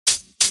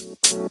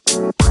This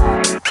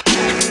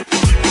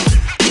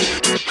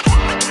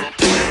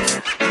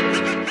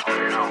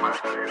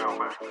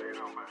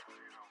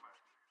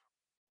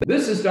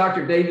is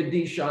Dr. David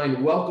D.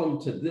 Schein.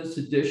 Welcome to this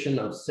edition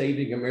of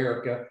Saving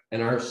America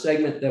and our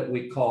segment that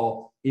we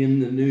call In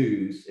the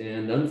News.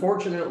 And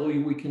unfortunately,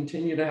 we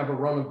continue to have a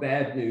run of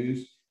bad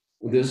news.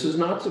 This is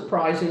not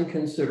surprising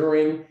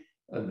considering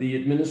the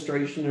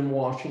administration in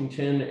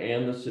Washington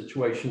and the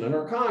situation in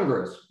our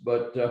Congress,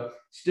 but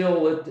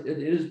still it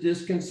is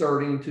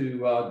disconcerting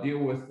to deal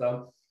with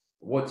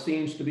what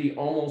seems to be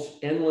almost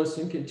endless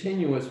and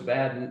continuous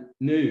bad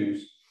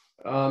news.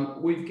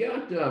 We've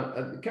got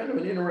kind of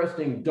an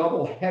interesting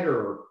double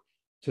header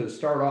to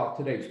start off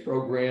today's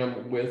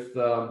program with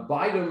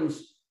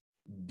Biden's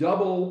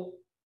double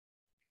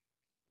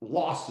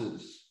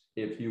losses,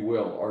 if you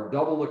will, or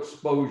double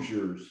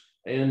exposures.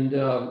 And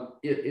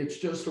it's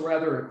just a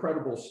rather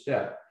incredible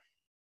step.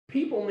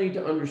 People need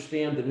to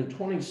understand that in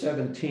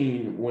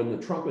 2017, when the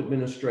Trump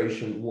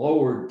administration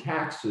lowered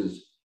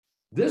taxes,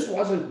 this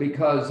wasn't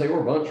because they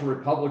were a bunch of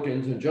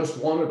Republicans and just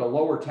wanted to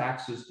lower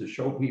taxes to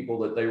show people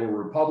that they were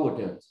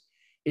Republicans.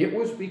 It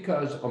was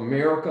because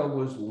America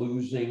was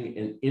losing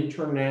an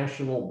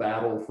international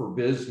battle for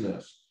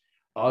business.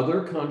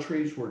 Other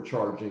countries were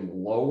charging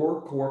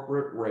lower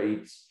corporate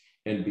rates,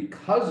 and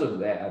because of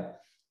that,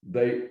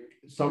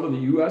 some of the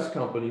US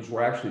companies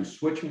were actually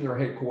switching their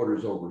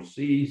headquarters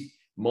overseas.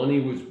 Money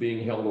was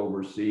being held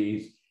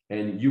overseas,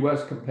 and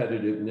US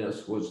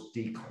competitiveness was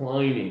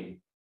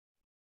declining.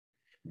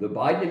 The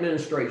Biden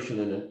administration,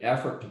 in an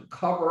effort to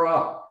cover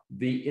up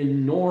the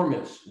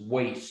enormous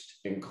waste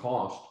and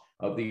cost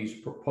of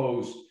these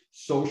proposed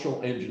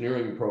social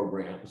engineering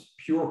programs,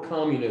 pure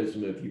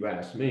communism, if you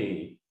ask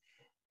me,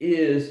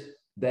 is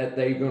that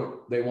they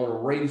want to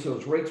raise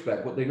those rates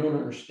back. What they don't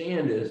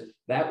understand is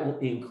that will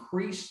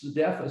increase the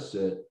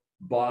deficit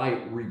by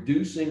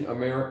reducing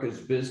America's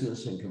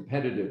business and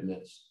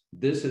competitiveness.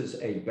 This is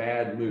a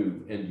bad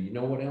move. And do you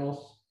know what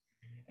else?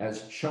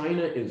 As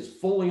China is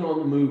fully on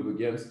the move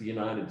against the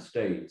United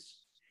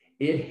States,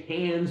 it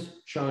hands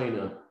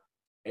China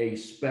a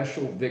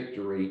special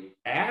victory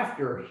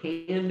after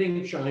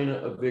handing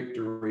China a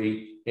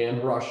victory,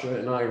 and Russia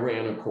and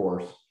Iran, of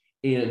course,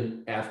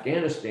 in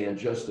Afghanistan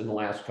just in the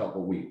last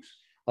couple of weeks.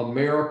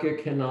 America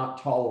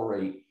cannot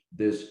tolerate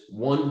this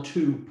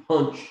 1-2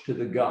 punch to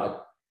the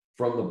gut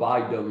from the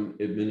Biden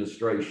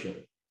administration.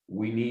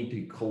 We need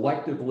to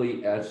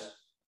collectively, as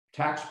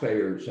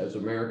taxpayers, as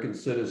American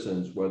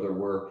citizens, whether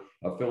we're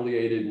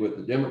affiliated with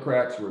the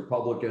Democrats,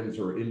 Republicans,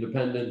 or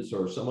independents,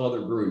 or some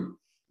other group,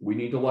 we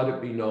need to let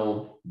it be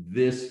known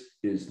this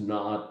is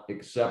not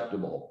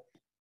acceptable.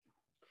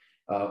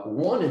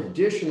 One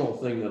additional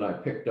thing that I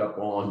picked up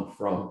on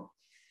from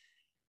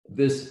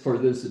this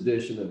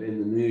edition of In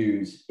the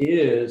News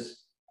is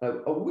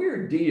a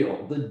weird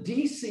deal. The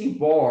DC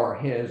bar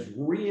has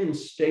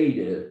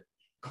reinstated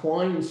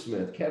Kevin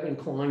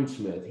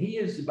Clinesmith. He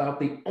is about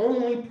the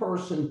only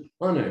person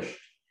punished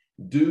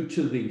due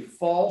to the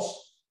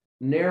false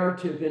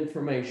narrative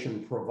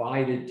information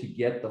provided to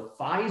get the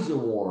FISA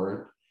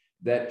warrant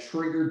that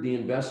triggered the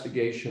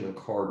investigation of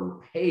Carter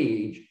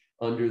Page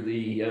under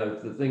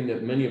the thing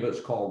that many of us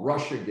call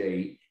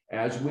Russiagate.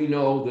 As we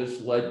know,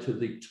 this led to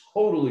the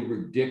totally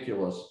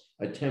ridiculous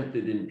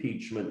attempted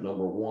impeachment,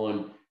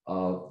 #1,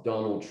 of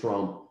Donald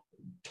Trump.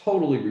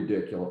 Totally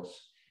ridiculous.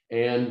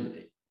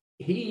 And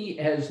he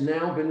has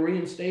now been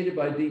reinstated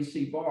by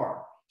DC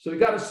Bar. So he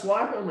got a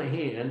slap on the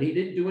hand. He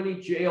didn't do any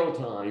jail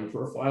time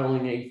for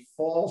filing a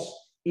false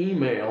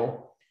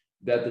email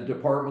that the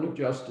Department of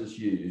Justice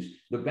used.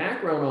 The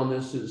background on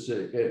this is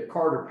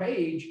Carter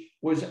Page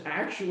was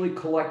actually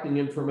collecting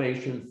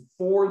information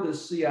for the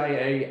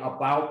CIA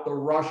about the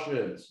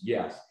Russians.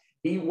 Yes,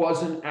 he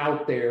wasn't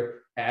out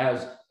there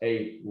as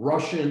a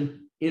Russian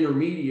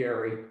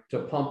intermediary to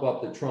pump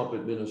up the Trump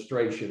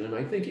administration. And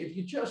I think if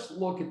you just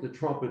look at the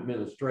Trump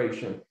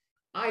administration,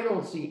 I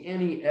don't see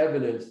any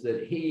evidence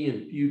that he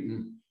and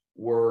Putin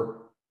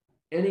were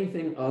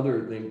anything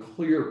other than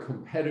clear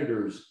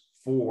competitors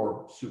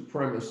for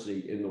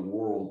supremacy in the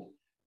world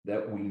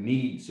that we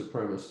need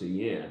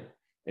supremacy in.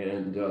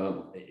 And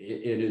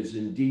it is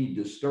indeed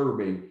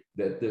disturbing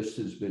that this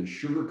has been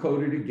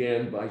sugar-coated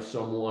again by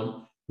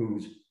someone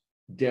who's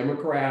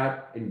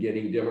Democrat and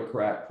getting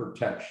Democrat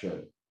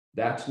protection.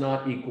 That's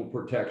not equal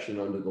protection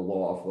under the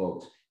law,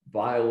 folks.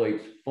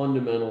 Violates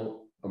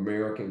fundamental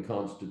American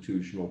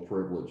constitutional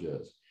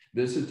privileges.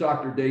 This is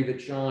Dr. David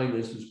Schein.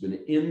 This has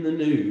been In the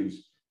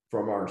News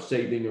from our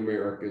Saving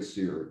America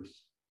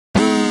series.